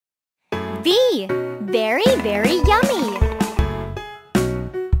V. Very, very yummy.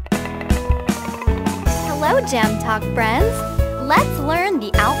 Hello, Gem Talk friends. Let's learn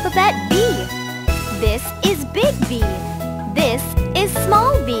the alphabet V. This is big V. This is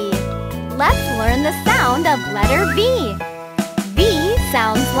small v. Let's learn the sound of letter V. V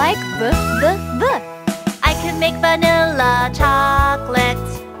sounds like v. I can make vanilla chocolate.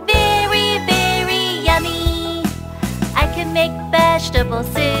 Very, very yummy. I can make vegetable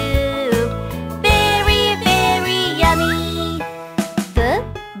soup. Very, very yummy.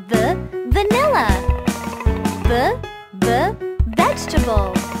 Vanilla.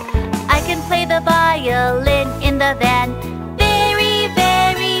 Vegetable. I can play the violin in the van. Very,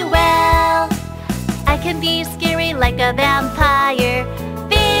 very well. I can be scary like a vampire.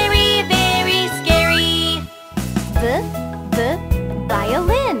 Very, very scary. The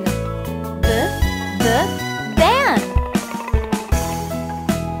violin. The van.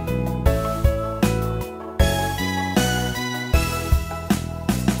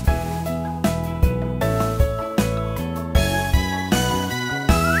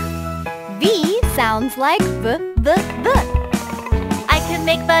 V sounds like v. I can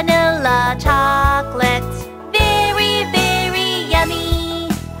make vanilla chocolate. Very, very yummy.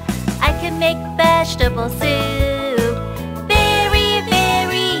 I can make vegetable soup. Very,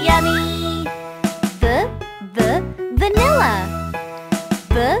 very yummy. The vanilla.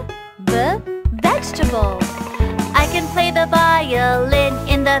 Vegetable. I can play the violin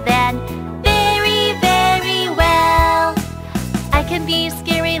in the van. Very, very well. I can be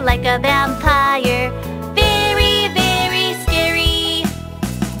scary like a vampire.